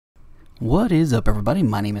What is up, everybody?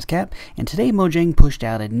 My name is Cap, and today Mojang pushed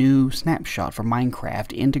out a new snapshot for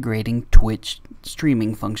Minecraft integrating Twitch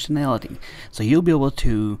streaming functionality. So you'll be able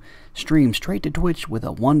to stream straight to Twitch with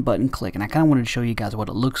a one-button click, and I kind of wanted to show you guys what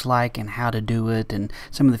it looks like and how to do it and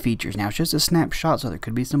some of the features. Now, it's just a snapshot, so there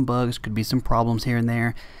could be some bugs, could be some problems here and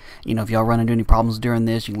there. You know, if y'all run into any problems during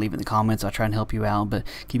this, you can leave it in the comments. I'll try and help you out, but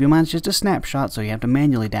keep in mind it's just a snapshot, so you have to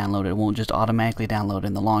manually download it. It won't just automatically download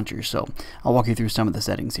in the launcher, so I'll walk you through some of the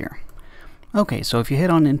settings here. Okay, so if you head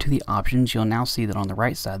on into the options, you'll now see that on the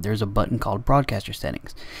right side there's a button called Broadcaster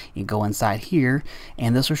Settings. You go inside here,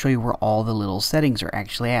 and this will show you where all the little settings are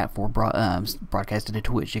actually at for broadcasting to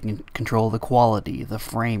Twitch. You can control the quality, the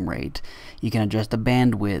frame rate, you can adjust the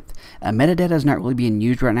bandwidth. Metadata is not really being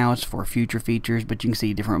used right now, it's for future features, but you can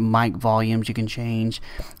see different mic volumes you can change.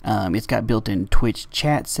 It's got built-in Twitch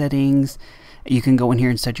chat settings. You can go in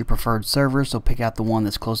here and set your preferred server, so pick out the one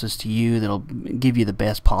that's closest to you that'll give you the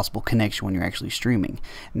best possible connection when you're actually streaming.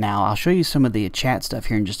 Now, I'll show you some of the chat stuff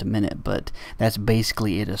here in just a minute, but that's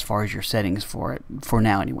basically it as far as your settings for it, for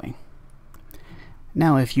now anyway.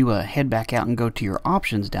 Now, if you head back out and go to your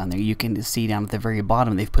options down there, you can see down at the very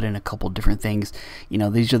bottom they've put in a couple different things. You know,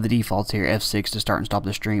 these are the defaults here: F6 to start and stop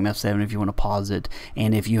the stream, F7 if you want to pause it,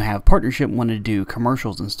 and if you have partnership and want to do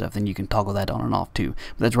commercials and stuff, then you can toggle that on and off too.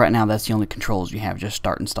 But that's right now, that's the only controls you have, just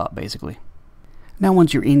start and stop basically. Now,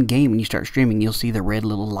 once you're in game and you start streaming, you'll see the red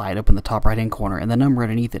little light up in the top right hand corner, and the number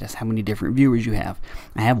underneath it is how many different viewers you have.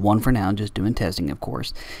 I have one for now, just doing testing, of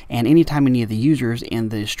course. And anytime any of the users in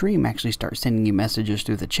the stream actually start sending you messages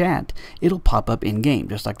through the chat, it'll pop up in game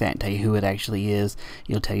just like that and tell you who it actually is.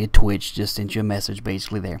 It'll tell you Twitch just sent you a message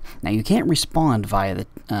basically there. Now, you can't respond via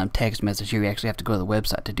the text message here. You actually have to go to the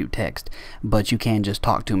website to do text, but you can just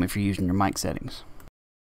talk to them if you're using your mic settings.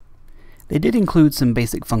 They did include some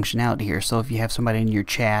basic functionality here, so if you have somebody in your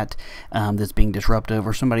chat that's being disruptive,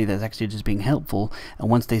 or somebody that's actually just being helpful, and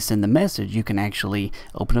once they send the message, you can actually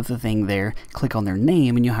open up the thing there, click on their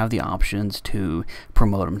name, and you'll have the options to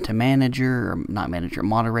promote them to manager, or not manager,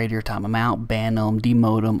 moderator, time them out, ban them,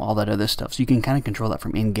 demote them, all that other stuff. So you can kind of control that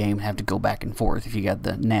from in-game and have to go back and forth if you got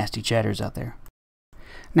the nasty chatters out there.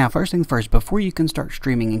 Now, first things first, before you can start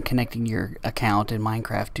streaming and connecting your account in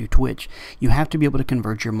Minecraft to Twitch, you have to be able to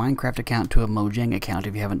convert your Minecraft account to a Mojang account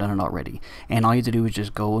if you haven't done it already. And all you have to do is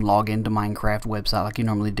just go and log into Minecraft website like you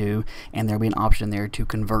normally do, and there'll be an option there to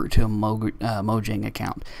convert to a Mojang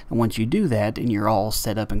account. And once you do that and you're all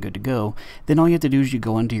set up and good to go, then all you have to do is you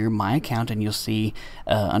go into your My Account, and you'll see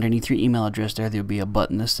underneath your email address there'll be a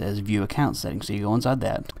button that says View Account Settings. So you go inside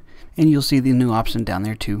that, and you'll see the new option down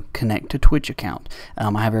there to connect to Twitch account.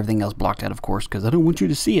 I have everything else blocked out, of course, because I don't want you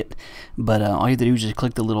to see it. But all you have to do is just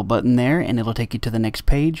click the little button there, and it'll take you to the next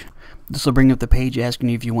page. This will bring up the page asking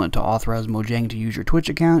you if you want to authorize Mojang to use your Twitch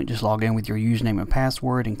account. Just log in with your username and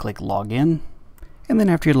password and click Login. And then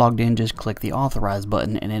after you're logged in, just click the Authorize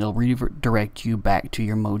button, and it'll redirect you back to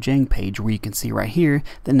your Mojang page, where you can see right here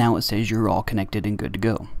that now it says you're all connected and good to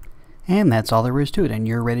go. And that's all there is to it, and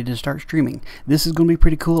you're ready to start streaming. This is going to be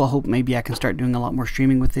pretty cool. I hope maybe I can start doing a lot more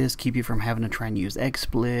streaming with this, keep you from having to try and use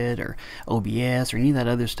XSplit or OBS or any of that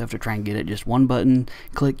other stuff to try and get it. Just one button,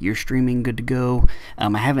 click, you're streaming, good to go.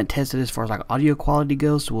 I haven't tested as far as like audio quality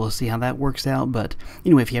goes, so we'll see how that works out. But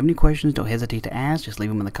anyway, if you have any questions, don't hesitate to ask. Just leave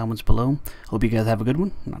them in the comments below. Hope you guys have a good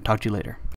one, and I'll talk to you later.